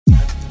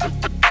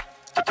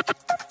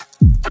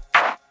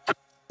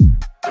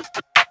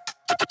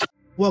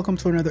Welcome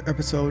to another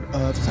episode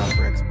of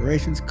Software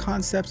Explorations,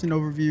 Concepts and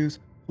Overviews,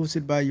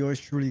 hosted by yours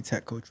truly,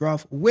 Tech Coach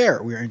Ralph,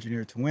 where we are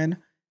engineered to win.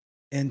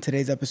 In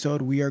today's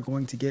episode, we are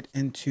going to get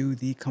into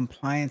the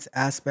compliance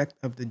aspect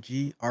of the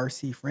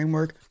GRC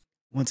framework.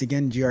 Once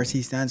again,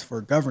 GRC stands for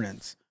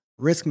governance,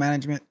 risk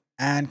management,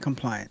 and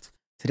compliance.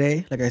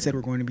 Today, like I said, we're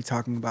going to be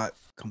talking about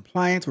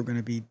compliance. We're going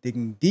to be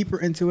digging deeper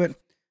into it.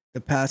 The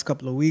past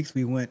couple of weeks,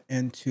 we went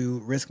into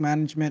risk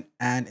management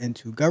and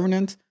into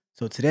governance.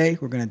 So today,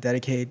 we're going to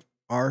dedicate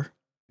our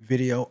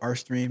video, our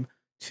stream,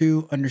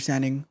 to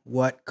understanding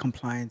what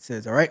compliance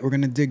is. All right, we're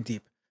going to dig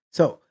deep.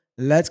 So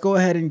let's go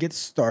ahead and get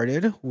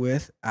started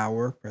with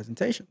our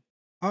presentation.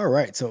 All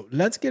right, so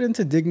let's get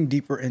into digging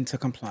deeper into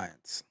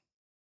compliance.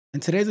 In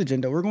today's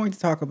agenda, we're going to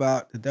talk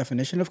about the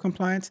definition of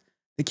compliance,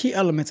 the key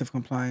elements of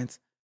compliance,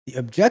 the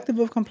objective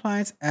of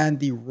compliance, and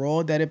the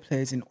role that it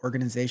plays in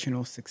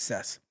organizational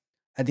success.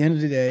 At the end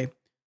of the day,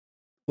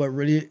 what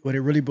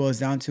it really boils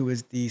down to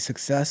is the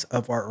success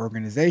of our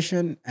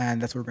organization,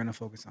 and that's what we're going to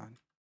focus on.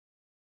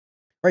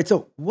 All right,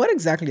 so what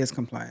exactly is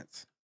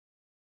compliance?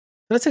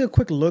 Let's take a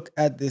quick look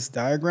at this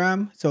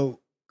diagram. So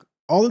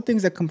all the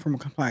things that come from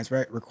compliance,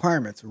 right?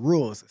 Requirements,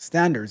 rules,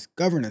 standards,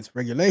 governance,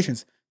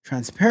 regulations,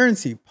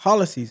 transparency,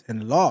 policies,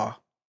 and law,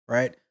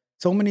 right?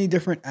 So many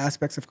different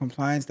aspects of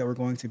compliance that we're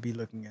going to be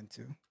looking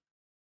into.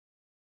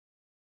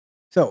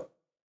 So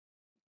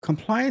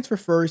compliance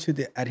refers to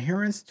the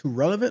adherence to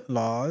relevant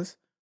laws,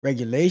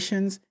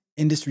 regulations,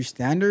 industry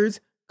standards,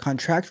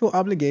 contractual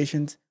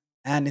obligations,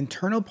 and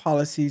internal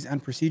policies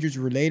and procedures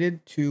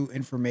related to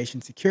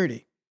information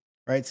security,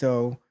 right?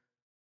 So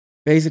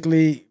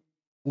basically,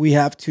 we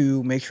have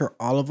to make sure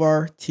all of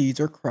our T's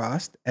are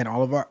crossed and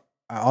all of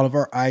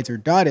our I's are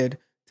dotted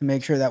to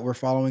make sure that we're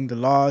following the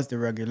laws, the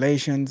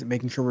regulations,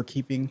 making sure we're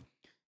keeping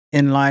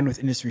in line with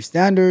industry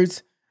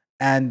standards,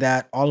 and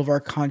that all of our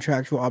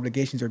contractual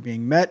obligations are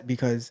being met,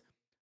 because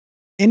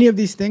any of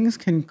these things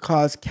can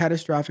cause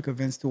catastrophic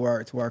events to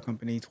our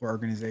company, to our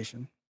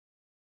organization.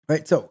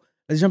 Right? So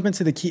let's jump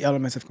into the key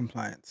elements of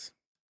compliance.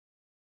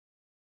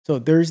 So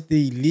there's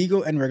the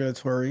legal and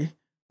regulatory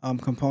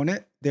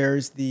component.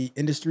 There's the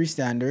industry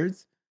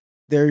standards.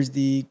 There's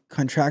the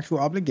contractual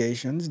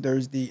obligations.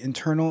 There's the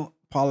internal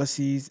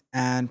policies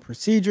and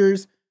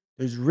procedures.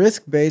 There's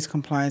risk-based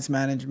compliance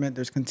management.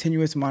 There's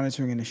continuous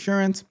monitoring and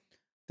assurance,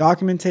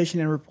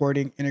 documentation and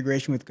reporting,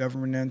 integration with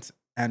governance,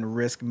 and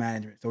risk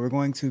management. So we're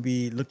going to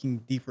be looking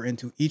deeper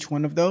into each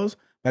one of those,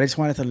 but I just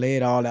wanted to lay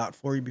it all out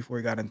for you before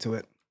we got into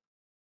it.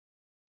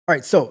 All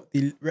right, so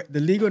the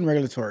legal and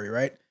regulatory,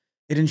 right?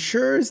 It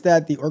ensures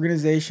that the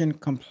organization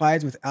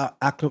complies with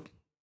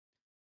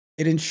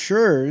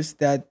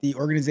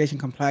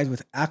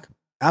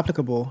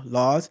applicable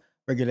laws,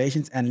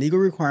 regulations, and legal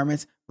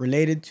requirements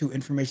related to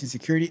information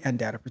security and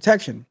data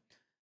protection.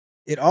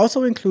 It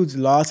also includes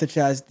laws such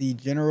as the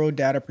General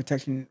Data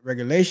Protection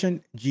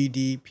Regulation,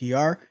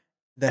 GDPR,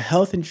 the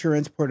Health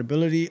Insurance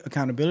Portability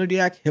Accountability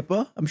Act,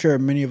 HIPAA. I'm sure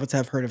many of us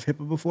have heard of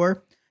HIPAA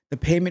before. The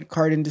Payment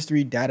Card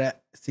Industry Data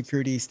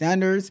Security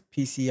Standards,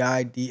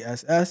 PCI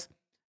DSS,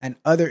 and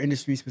other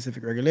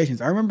industry-specific regulations.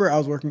 I remember I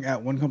was working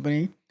at one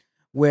company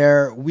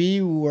where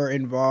we were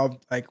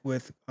involved, like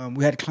with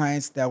we had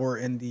clients that were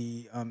in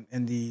the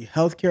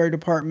healthcare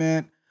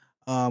department.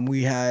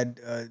 We had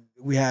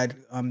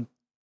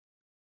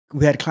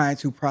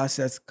clients who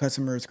processed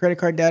customers' credit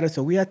card data,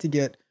 so we had to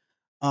get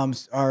our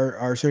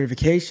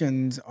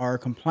certifications, our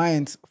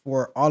compliance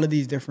for all of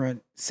these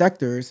different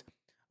sectors.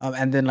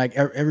 And then like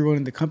everyone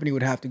in the company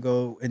would have to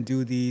go and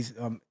do these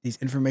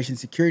information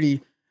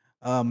security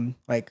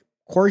like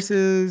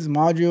courses,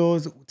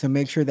 modules, to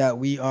make sure that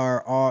we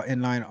are all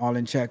in line, all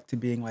in check to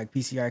being like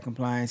PCI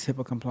compliance,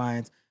 HIPAA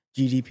compliance,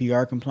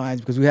 GDPR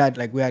compliance, because we had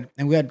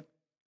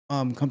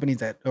companies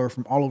that were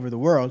from all over the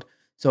world.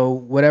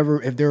 So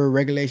if there were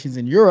regulations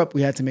in Europe,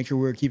 we had to make sure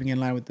we were keeping in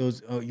line with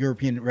those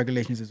European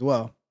regulations as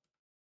well.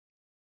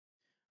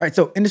 All right,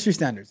 so industry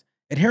standards.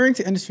 Adhering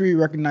to industry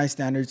recognized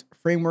standards,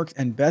 frameworks,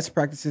 and best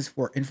practices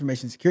for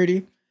information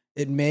security.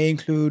 It may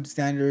include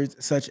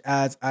standards such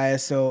as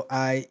ISO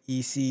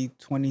IEC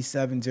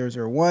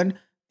 27001,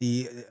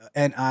 the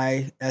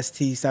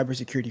NIST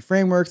Cybersecurity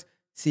frameworks,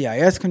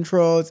 CIS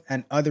controls,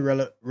 and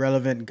other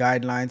relevant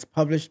guidelines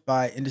published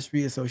by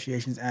industry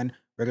associations and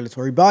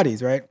regulatory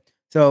bodies, right?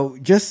 So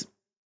just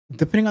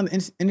depending on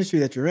the industry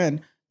that you're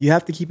in, you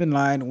have to keep in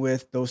line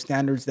with those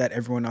standards that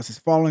everyone else is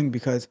following,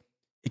 because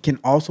it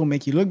can also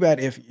make you look bad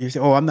if you say,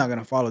 oh, I'm not going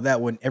to follow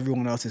that when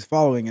everyone else is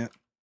following it.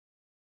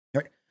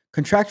 Right?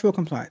 Contractual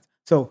compliance.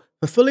 So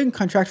fulfilling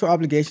contractual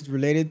obligations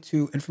related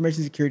to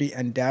information security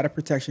and data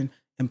protection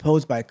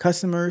imposed by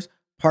customers,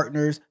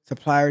 partners,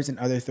 suppliers, and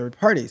other third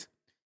parties.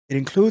 It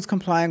includes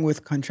complying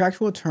with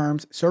contractual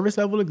terms, service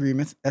level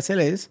agreements,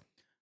 SLAs,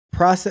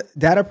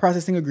 data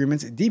processing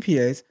agreements,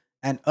 DPAs,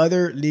 and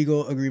other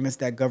legal agreements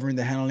that govern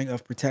the handling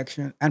of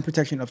protection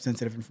of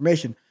sensitive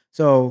information.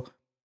 So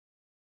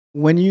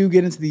when you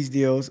get into these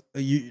deals,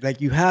 you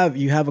have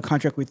a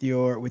contract with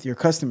your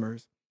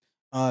customers,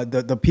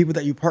 the people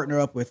that you partner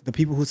up with, the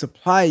people who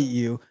supply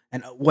you,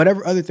 and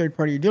whatever other third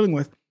party you're dealing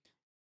with.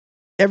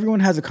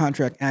 everyone has a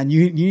contract, and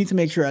you need to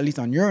make sure, at least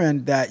on your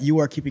end, that you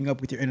are keeping up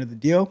with your end of the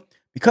deal.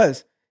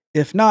 Because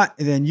if not,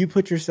 then you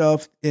put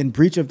yourself in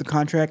breach of the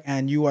contract,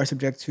 and you are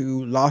subject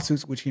to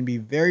lawsuits, which can be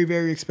very,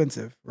 very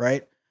expensive,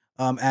 right?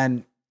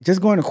 And just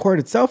going to court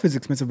itself is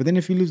expensive. But then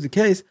if you lose the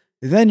case,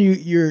 then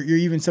you're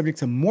even subject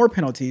to more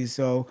penalties.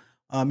 So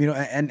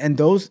and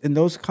those in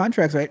those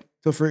contracts, right?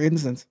 So for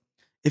instance,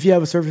 if you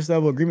have a surface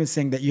level agreement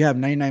saying that you have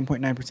 99.9%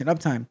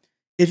 uptime,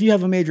 if you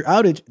have a major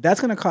outage, that's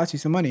going to cost you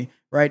some money,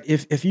 right?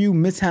 If you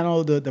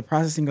mishandle the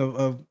processing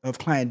of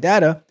client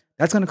data,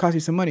 that's going to cost you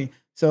some money.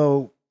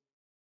 So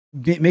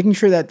making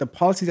sure that the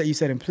policies that you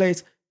set in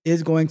place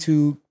is going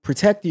to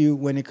protect you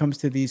when it comes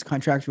to these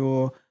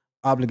contractual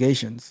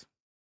obligations,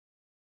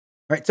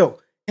 right? So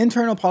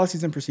internal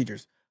policies and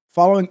procedures.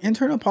 Following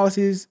internal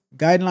policies,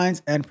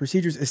 guidelines, and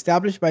procedures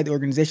established by the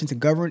organization to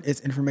govern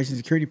its information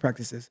security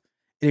practices.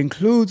 It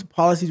includes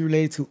policies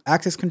related to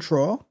access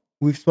control.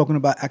 We've spoken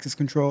about access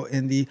control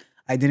in the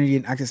identity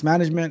and access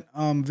management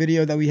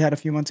video that we had a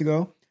few months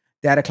ago.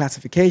 Data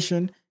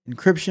classification,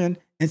 encryption,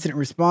 incident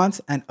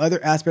response, and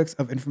other aspects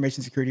of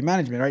information security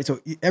management, right? So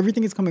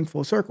everything is coming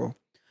full circle.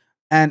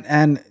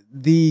 And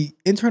the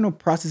internal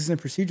processes and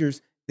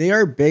procedures, they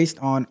are based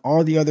on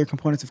all the other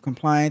components of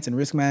compliance and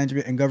risk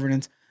management and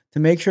governance to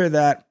make sure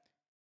that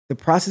the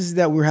processes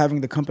that we're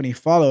having the company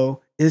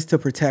follow is to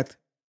protect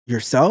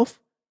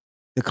yourself,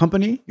 the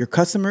company, your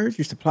customers,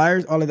 your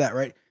suppliers, all of that,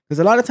 right? Because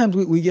a lot of times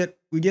we get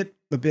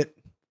a bit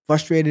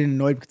frustrated and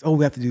annoyed because, oh,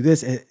 we have to do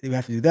this, we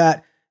have to do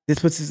that. This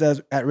puts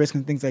us at risk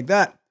and things like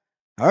that.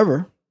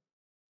 However,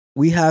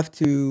 we have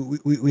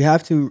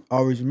to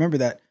always remember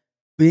that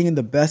being in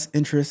the best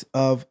interest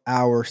of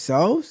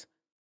ourselves,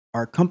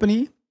 our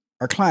company,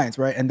 our clients,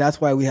 right? And that's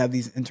why we have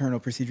these internal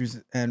procedures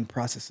and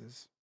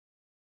processes,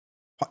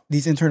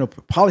 these internal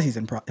policies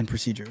and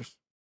procedures,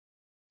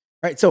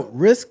 right? So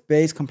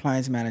risk-based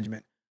compliance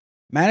management.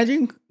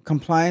 Managing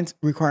compliance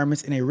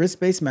requirements in a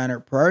risk-based manner,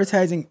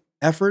 prioritizing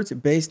efforts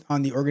based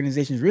on the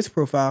organization's risk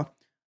profile,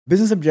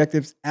 business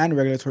objectives, and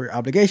regulatory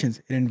obligations.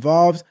 It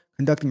involves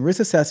conducting risk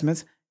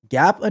assessments,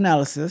 gap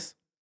analysis,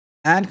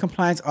 and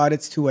compliance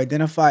audits to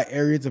identify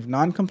areas of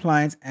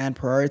non-compliance and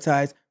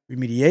prioritize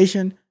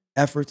remediation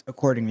efforts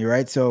accordingly,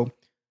 right? So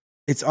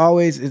it's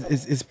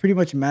pretty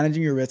much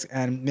managing your risk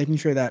and making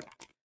sure that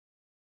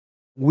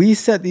we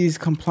set these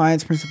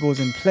compliance principles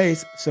in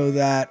place so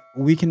that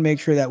we can make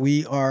sure that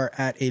we are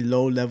at a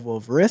low level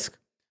of risk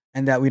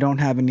and that we don't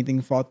have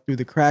anything fall through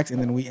the cracks and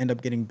then we end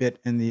up getting bit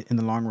in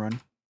the long run,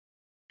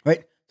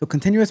 right? So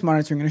continuous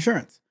monitoring and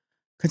assurance.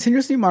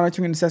 Continuously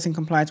monitoring and assessing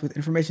compliance with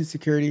information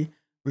security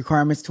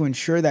requirements to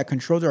ensure that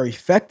controls are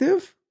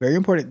effective, very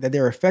important that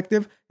they're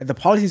effective, that the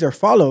policies are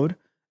followed,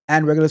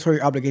 and regulatory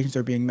obligations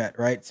are being met,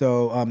 right?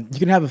 So you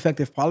can have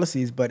effective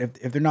policies, but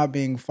if they're not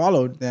being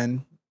followed,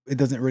 then it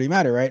doesn't really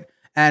matter, right?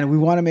 And we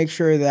want to make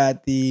sure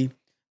that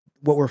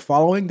what we're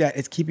following, that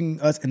it's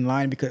keeping us in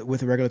line with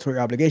the regulatory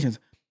obligations.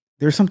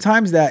 There's some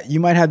times that you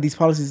might have these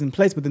policies in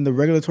place, but then the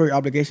regulatory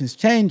obligations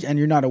change and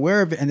you're not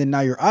aware of it, and then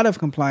now you're out of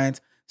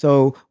compliance.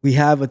 So we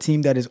have a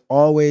team that is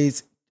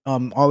always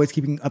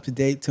keeping up to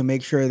date to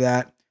make sure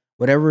that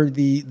whatever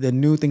the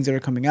new things that are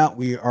coming out,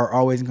 we are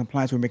always in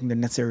compliance. We're making the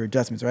necessary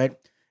adjustments, right?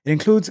 It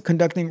includes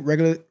conducting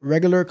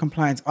regular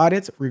compliance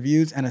audits,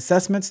 reviews, and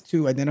assessments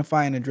to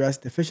identify and address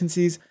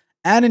deficiencies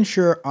and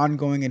ensure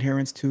ongoing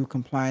adherence to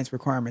compliance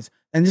requirements.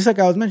 And just like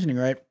I was mentioning,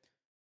 right,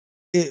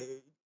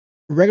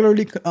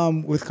 regularly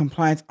with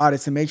compliance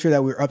audits to make sure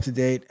that we're up to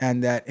date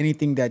and that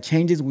anything that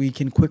changes, we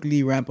can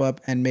quickly ramp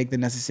up and make the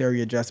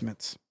necessary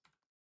adjustments.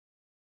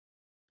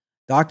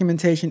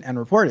 Documentation and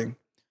reporting.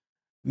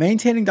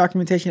 Maintaining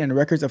documentation and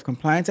records of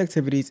compliance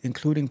activities,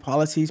 including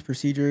policies,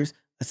 procedures,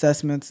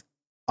 assessments,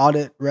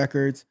 audit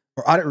records,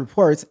 or audit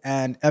reports,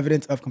 and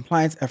evidence of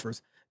compliance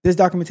efforts. This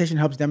documentation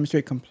helps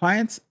demonstrate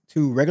compliance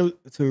to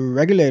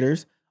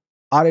regulators,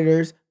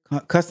 auditors,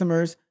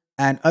 customers,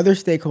 and other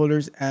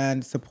stakeholders,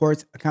 and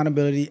supports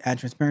accountability and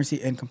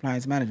transparency in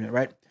compliance management,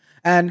 right?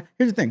 And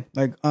here's the thing,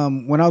 like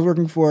when I was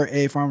working for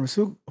a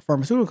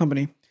pharmaceutical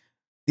company,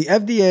 the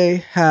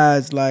FDA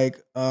has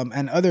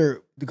and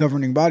other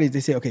governing bodies, they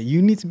say, okay,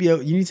 you need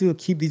to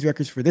keep these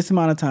records for this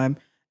amount of time,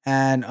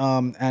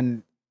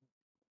 and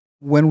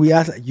when we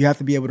ask, you have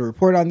to be able to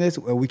report on this,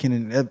 or we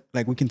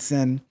can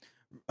send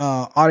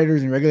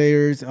auditors and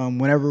regulators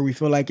whenever we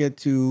feel like it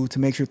to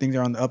make sure things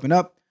are on the up and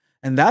up.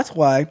 And that's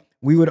why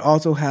we would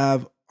also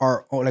have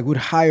we'd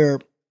hire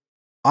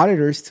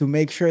auditors to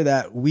make sure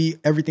that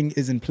everything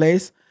is in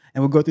place,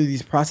 and we'll go through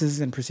these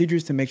processes and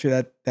procedures to make sure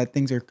that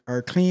things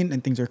are clean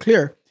and things are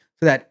clear,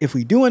 so that if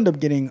we do end up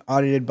getting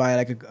audited by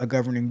a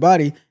governing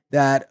body,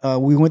 that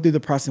we went through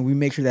the process and we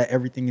make sure that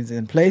everything is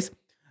in place.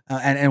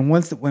 And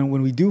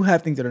when we do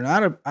have things that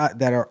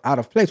are out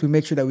of place, we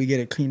make sure that we get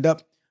it cleaned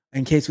up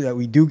in case that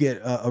we do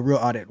get a real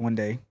audit one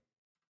day.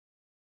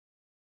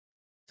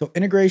 So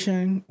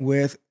integration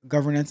with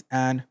governance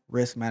and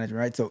risk management,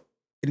 right? So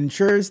it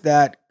ensures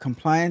that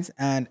compliance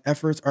and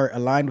efforts are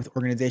aligned with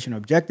organizational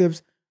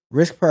objectives,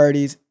 risk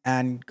priorities,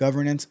 and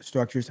governance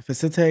structures,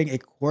 facilitating a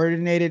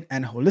coordinated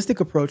and holistic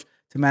approach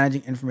to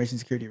managing information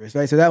security risk,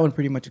 right? So that one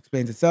pretty much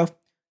explains itself.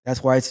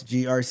 That's why it's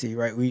GRC,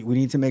 right? We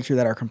need to make sure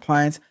that our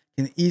compliance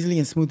can easily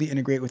and smoothly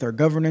integrate with our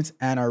governance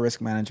and our risk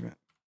management.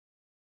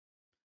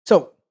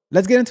 So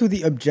let's get into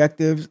the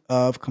objectives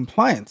of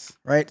compliance,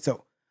 right?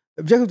 So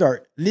objectives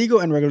are legal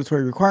and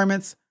regulatory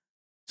requirements.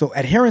 So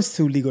adherence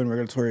to legal and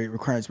regulatory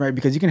requirements, right?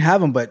 Because you can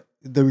have them, but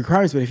the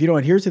requirements, but if you don't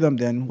adhere to them,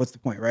 then what's the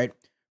point, right?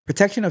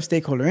 Protection of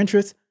stakeholder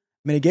interests,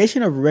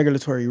 mitigation of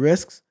regulatory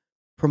risks,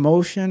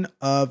 promotion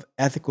of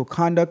ethical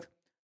conduct,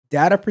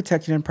 data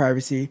protection and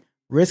privacy,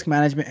 risk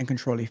management and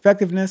control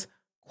effectiveness,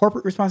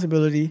 corporate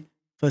responsibility,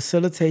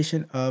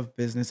 facilitation of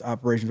business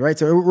operations, right?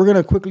 So we're going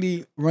to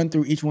quickly run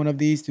through each one of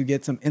these to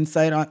get some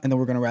insight on, and then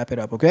we're going to wrap it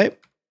up, okay?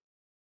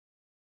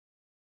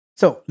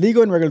 So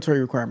legal and regulatory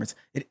requirements.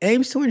 It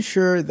aims to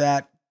ensure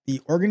that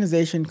the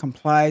organization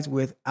complies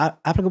with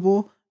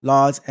applicable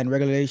laws and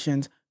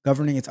regulations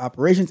governing its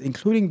operations,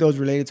 including those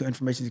related to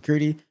information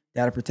security,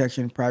 data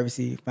protection,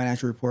 privacy,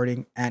 financial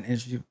reporting, and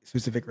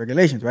industry-specific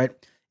regulations, right?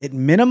 It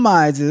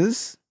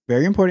minimizes,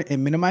 very important, it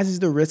minimizes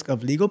the risk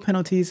of legal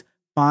penalties,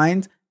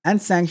 fines,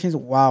 and sanctions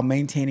while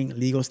maintaining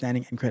legal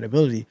standing and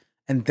credibility.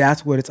 And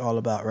that's what it's all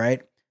about,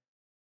 right?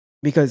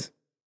 Because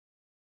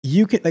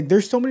you can, like,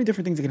 there's so many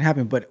different things that can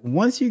happen, but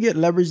once you get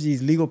leverage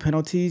these legal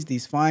penalties,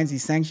 these fines,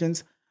 these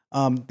sanctions,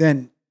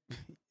 then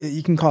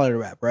you can call it a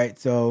wrap, right?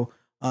 So,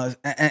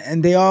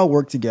 and they all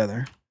work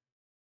together.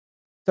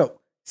 So,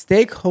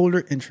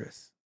 stakeholder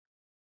interests.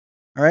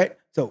 All right.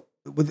 So,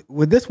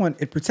 with this one,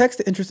 it protects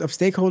the interests of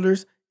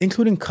stakeholders,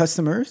 including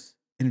customers,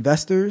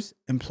 investors,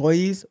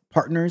 employees,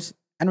 partners,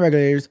 and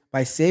regulators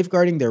by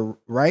safeguarding their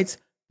rights,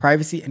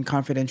 privacy, and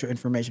confidential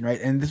information, right?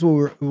 And this is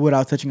what I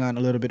was touching on a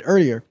little bit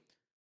earlier.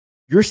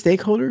 Your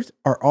stakeholders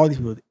are all these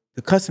people,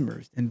 the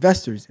customers,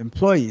 investors,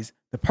 employees,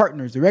 the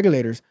partners, the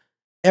regulators.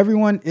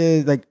 Everyone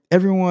is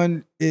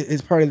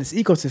part of this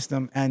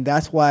ecosystem, and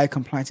that's why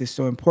compliance is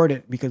so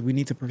important, because we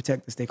need to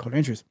protect the stakeholder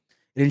interests.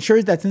 It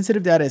ensures that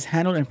sensitive data is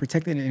handled and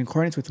protected in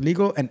accordance with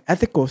legal and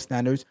ethical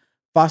standards,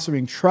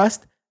 fostering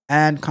trust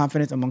and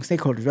confidence among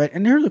stakeholders, right?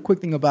 And here's a quick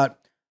thing about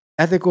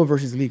ethical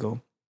versus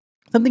legal.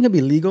 Something can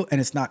be legal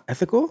and it's not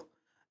ethical,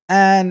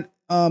 and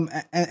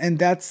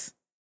that's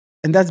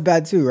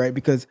bad too, right?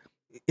 Because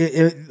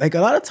like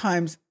a lot of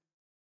times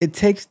it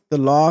takes the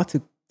law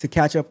to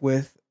catch up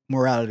with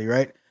morality,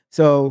 right?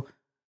 So,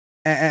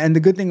 and the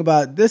good thing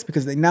about this,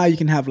 because like now you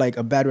can have like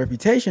a bad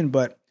reputation,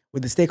 but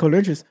with the stakeholder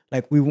interest,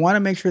 like we want to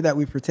make sure that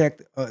we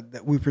protect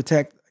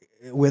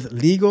with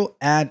legal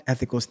and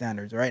ethical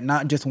standards, right?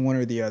 Not just one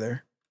or the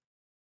other.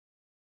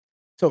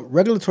 So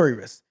regulatory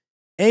risk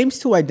aims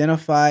to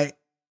identify,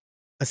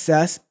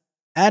 assess,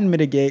 and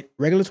mitigate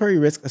regulatory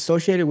risk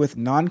associated with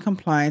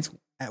non-compliance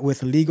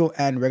with legal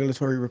and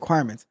regulatory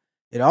requirements.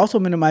 It also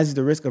minimizes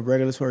the risk of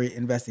regulatory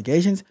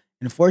investigations,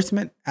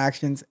 enforcement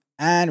actions,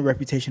 and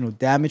reputational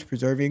damage,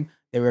 preserving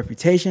their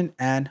reputation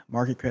and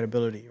market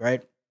credibility,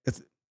 right?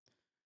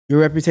 Your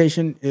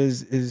reputation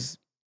is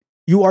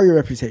you are your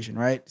reputation,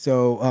 right?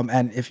 So,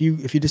 and if you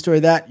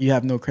destroy that, you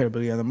have no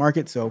credibility on the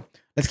market. So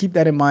let's keep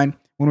that in mind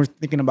when we're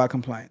thinking about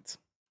compliance.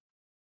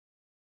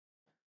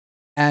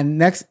 And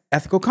next,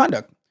 ethical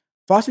conduct.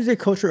 Fosters a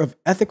culture of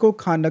ethical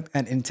conduct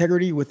and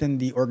integrity within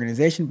the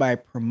organization by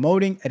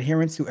promoting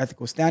adherence to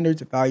ethical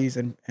standards, values,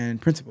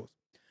 and principles.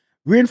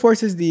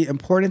 Reinforces the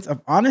importance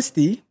of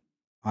honesty,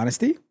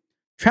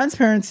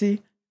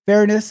 transparency,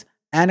 fairness,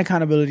 and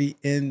accountability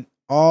in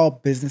all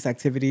business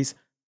activities,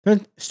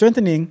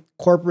 strengthening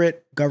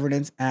corporate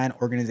governance and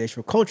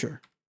organizational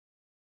culture.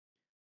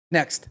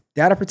 Next,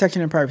 data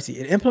protection and privacy.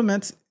 It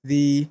implements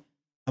the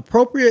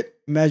appropriate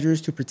measures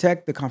to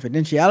protect the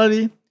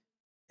confidentiality,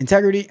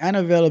 integrity, and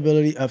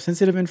availability of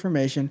sensitive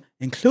information,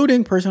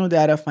 including personal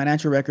data,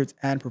 financial records,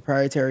 and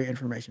proprietary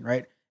information,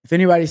 right? If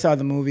anybody saw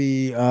the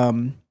movie,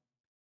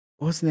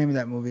 what's the name of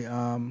that movie?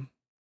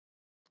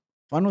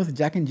 Fun with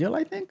Jack and Jill,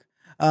 I think.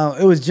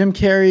 It was Jim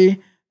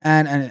Carrey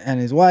and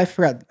his wife.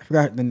 I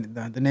forgot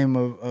the name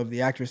of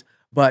the actress,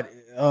 but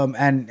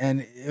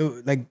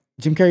like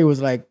Jim Carrey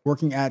was like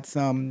working at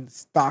some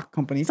stock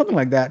company, something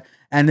like that,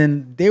 and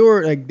then they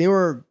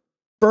were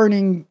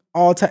burning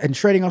and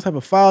shredding all type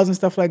of files and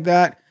stuff like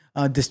that,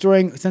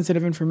 destroying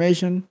sensitive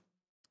information.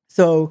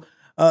 So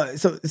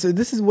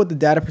this is what the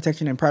data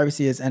protection and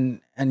privacy is,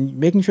 and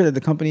making sure that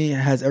the company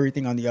has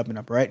everything on the up and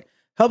up, right?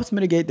 Helps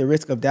mitigate the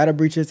risk of data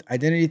breaches,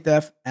 identity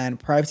theft, and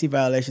privacy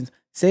violations,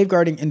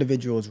 safeguarding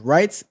individuals'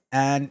 rights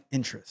and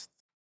interests.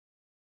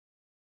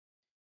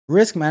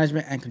 Risk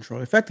management and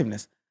control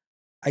effectiveness.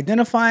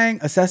 Identifying,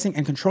 assessing,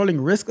 and controlling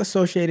risk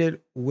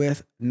associated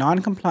with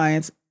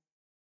non-compliance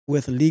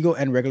with legal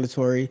and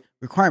regulatory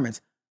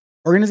requirements.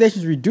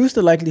 Organizations reduce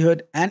the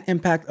likelihood and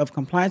impact of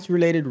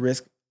compliance-related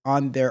risk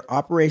on their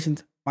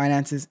operations,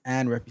 finances,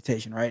 and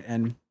reputation, right?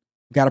 And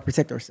we got to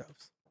protect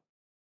ourselves.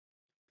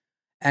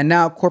 And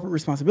now, corporate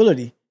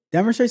responsibility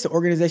demonstrates the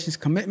organization's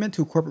commitment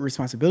to corporate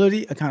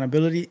responsibility,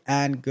 accountability,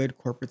 and good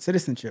corporate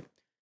citizenship.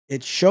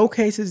 It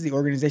showcases the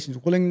organization's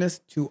willingness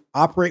to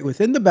operate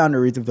within the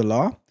boundaries of the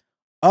law,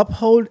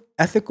 uphold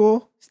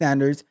ethical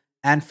standards,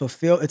 and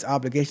fulfill its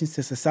obligations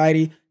to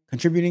society,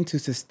 contributing to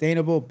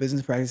sustainable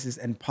business practices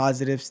and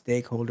positive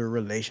stakeholder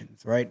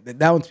relations, right?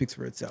 That one speaks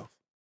for itself.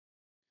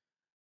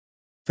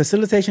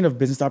 Facilitation of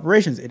business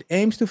operations. It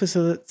aims to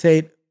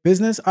facilitate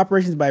business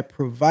operations by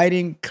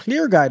providing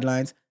clear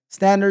guidelines,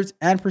 standards,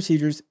 and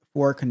procedures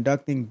for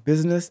conducting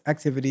business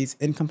activities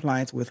in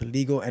compliance with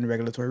legal and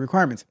regulatory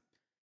requirements.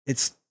 It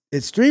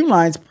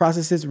streamlines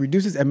processes,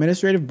 reduces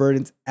administrative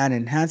burdens, and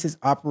enhances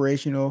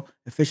operational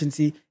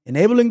efficiency,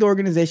 enabling the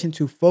organization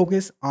to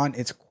focus on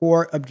its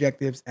core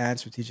objectives and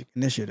strategic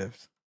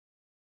initiatives.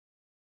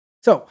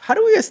 So, how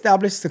do we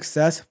establish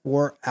success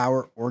for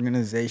our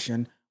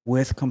organization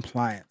with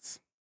compliance?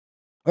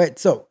 All right,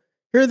 so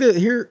here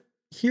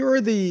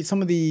are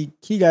some of the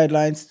key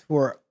guidelines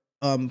for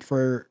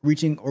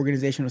reaching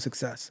organizational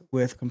success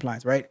with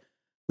compliance. Right,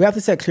 we have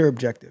to set clear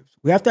objectives.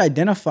 We have to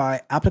identify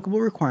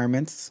applicable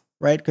requirements.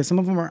 Right, because some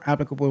of them are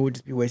applicable, we'll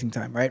just be wasting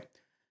time. Right,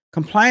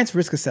 compliance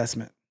risk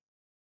assessment,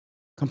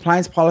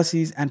 compliance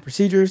policies and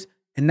procedures,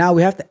 and now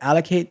we have to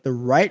allocate the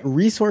right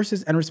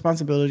resources and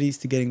responsibilities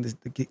to getting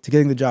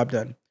the job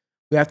done.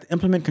 We have to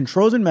implement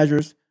controls and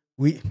measures.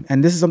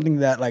 And this is something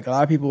that like a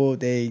lot of people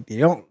they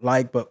don't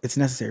like, but it's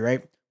necessary,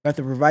 right? We have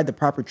to provide the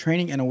proper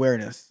training and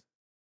awareness,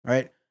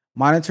 right?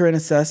 Monitor,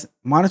 assess,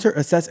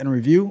 and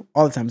review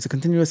all the time. It's a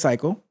continuous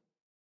cycle.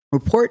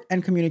 Report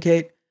and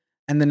communicate,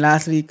 and then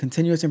lastly,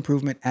 continuous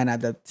improvement and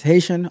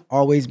adaptation.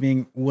 Always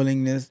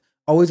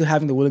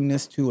having the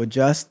willingness to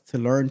adjust, to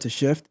learn, to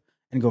shift,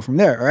 and go from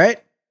there. All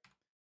right.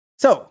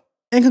 So,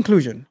 in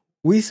conclusion,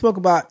 we spoke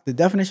about the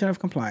definition of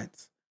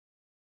compliance,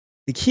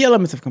 the key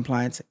elements of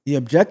compliance, the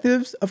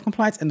objectives of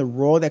compliance, and the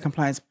role that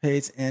compliance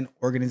plays in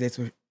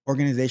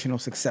organizational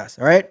success.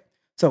 All right.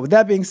 So, with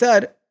that being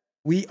said,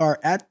 we are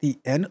at the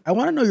end. I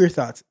want to know your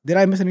thoughts. Did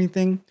I miss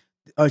anything?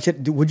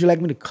 Would you like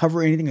me to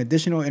cover anything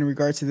additional in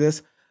regards to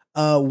this?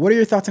 What are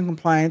your thoughts on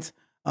compliance?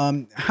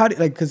 And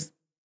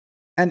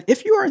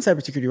if you are in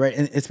cybersecurity, right,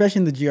 and especially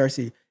in the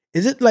GRC,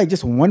 is it like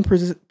just one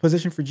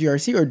position for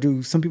GRC, or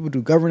do some people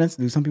do governance?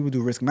 Do some people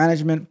do risk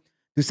management?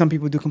 Do some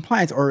people do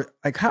compliance? Or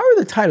like, how are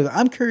the titles?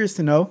 I'm curious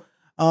to know.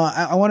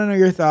 I want to know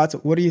your thoughts.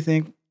 What do you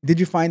think? Did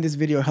you find this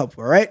video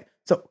helpful? All right.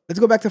 So let's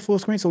go back to full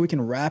screen so we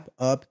can wrap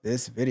up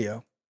this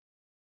video.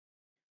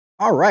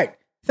 All right.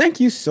 Thank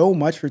you so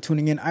much for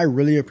tuning in. I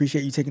really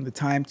appreciate you taking the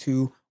time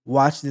to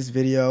watch this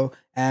video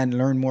and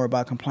learn more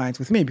about compliance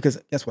with me,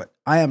 because guess what?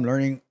 I am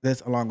learning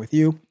this along with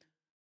you.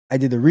 I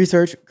did the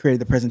research,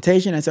 created the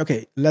presentation, and said,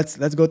 okay, let's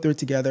go through it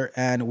together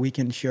and we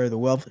can share the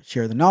wealth,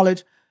 share the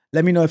knowledge.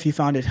 Let me know if you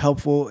found it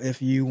helpful,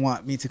 if you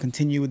want me to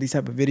continue with these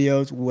type of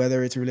videos,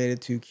 whether it's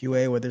related to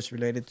QA, whether it's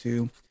related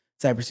to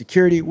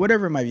cybersecurity,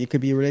 whatever it might be. It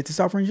could be related to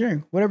software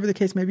engineering, whatever the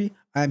case may be.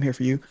 I am here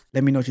for you.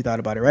 Let me know what you thought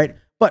about it, right?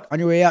 But on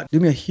your way out, do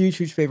me a huge,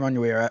 huge favor on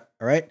your way out,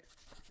 all right?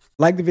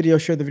 Like the video,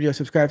 share the video,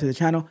 subscribe to the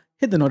channel,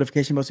 hit the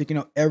notification bell so you can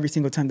know every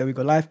single time that we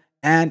go live.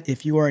 And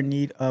if you are in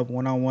need of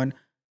one-on-one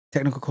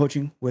technical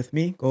coaching with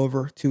me, go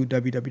over to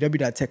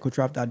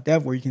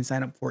www.techcoachralph.dev where you can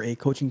sign up for a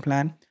coaching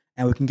plan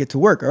and we can get to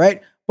work, all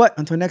right? But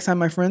until next time,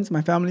 my friends,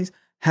 my families,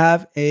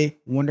 have a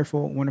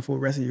wonderful, wonderful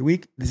rest of your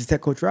week. This is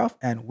Tech Coach Ralph,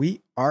 and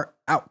we are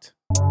out.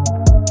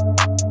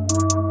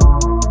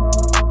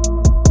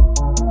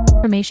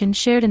 Information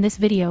shared in this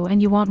video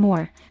and you want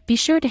more, be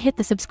sure to hit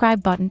the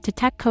subscribe button to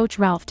Tech Coach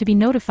Ralph to be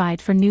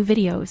notified for new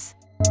videos.